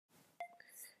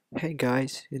Hey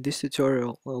guys, in this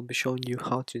tutorial I'll be showing you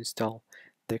how to install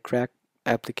the cracked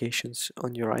applications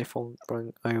on your iPhone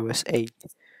running iOS 8.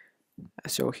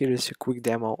 So here is a quick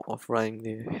demo of running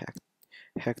the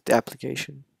hacked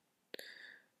application.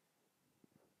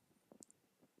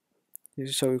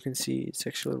 So you can see it's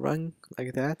actually running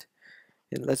like that,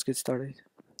 and let's get started.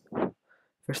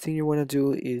 First thing you want to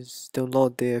do is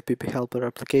download the PP Helper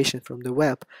application from the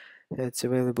web. It's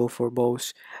available for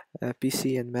both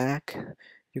PC and Mac.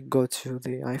 You go to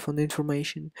the iPhone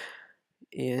information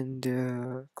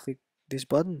and click this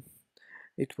button.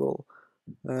 It will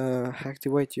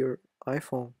activate your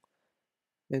iPhone,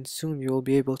 and soon you will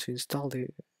be able to install the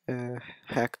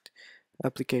hacked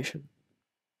application.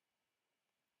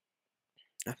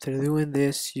 After doing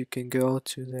this, you can go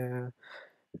to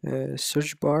the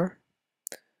search bar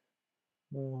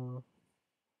uh,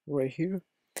 right here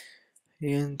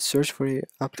and search for the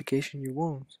application you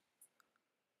want.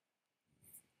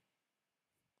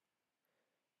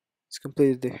 It's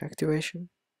completed the activation.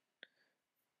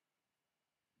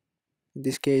 In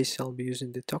this case, I'll be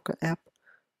using the Toka app.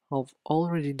 I've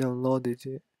already downloaded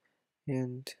it,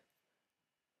 and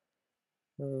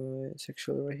it's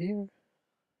actually right here.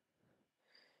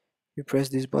 You press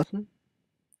this button.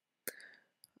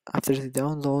 After the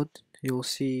download, you'll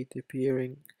see it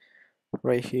appearing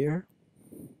right here.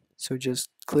 So just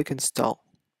click install.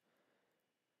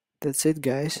 That's it,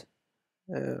 guys.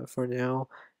 For now,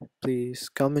 please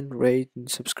comment, rate, and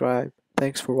subscribe.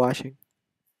 Thanks for watching.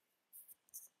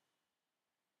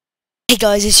 Hey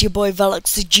guys, it's your boy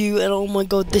Valux the Jew, and oh my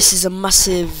god, this is a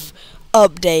massive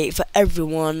update for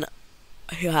everyone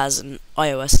who has an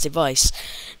iOS device.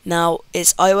 Now,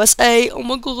 it's iOS 8, oh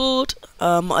my god.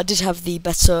 I did have the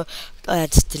beta, I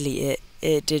had to delete it,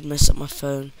 it did mess up my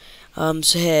phone.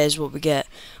 So here's what we get.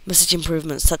 Message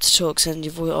improvements, tap to talk, send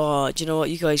your voice. Oh, do you know what,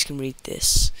 you guys can read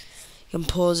this. You can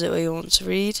pause it where you want to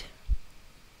read.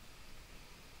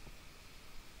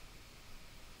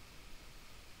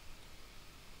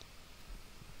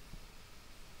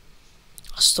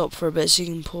 I'll stop for a bit so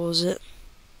you can pause it.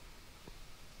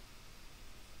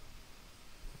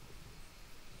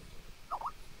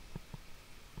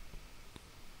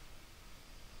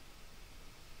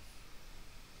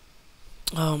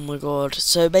 Oh my god,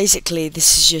 so basically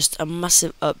this is just a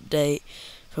massive update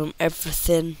from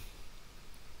everything.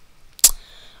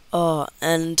 Oh,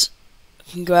 and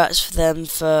congrats for them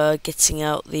for getting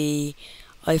out the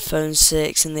iPhone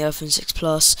 6 and the iPhone 6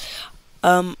 Plus.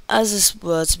 As this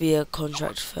were to be a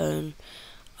contract phone,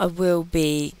 I will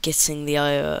be getting the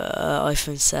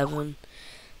iPhone 7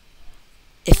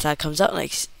 if that comes out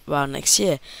around next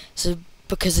year. So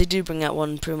because they do bring out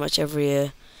one pretty much every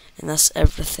year, and that's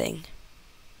everything.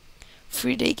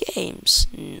 3-day games,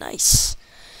 nice.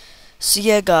 So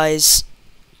yeah, guys,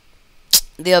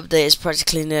 the update is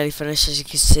practically nearly finished, as you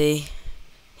can see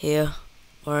here,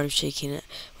 where I'm shaking it,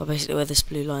 well, basically where this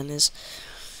blue line is.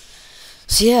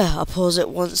 So yeah, I'll pause it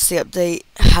once the update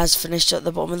has finished at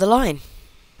the bottom of the line.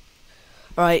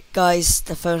 Right, guys,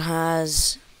 the phone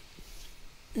has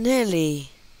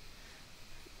nearly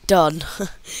done.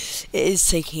 It is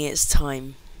taking its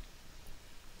time.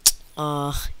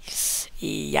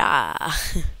 Yeah.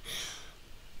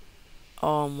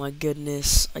 Oh my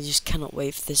goodness, I just cannot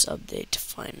wait for this update to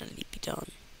finally be done.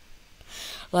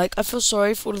 Like, I feel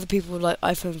sorry for all of the people with like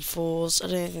iPhone 4s. I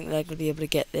don't think they're going to be able to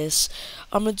get this.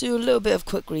 I'm going to do a little bit of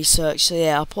quick research, so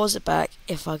yeah, I'll pause it back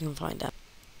if I can find out.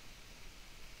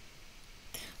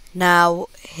 Now,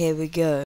 here we go.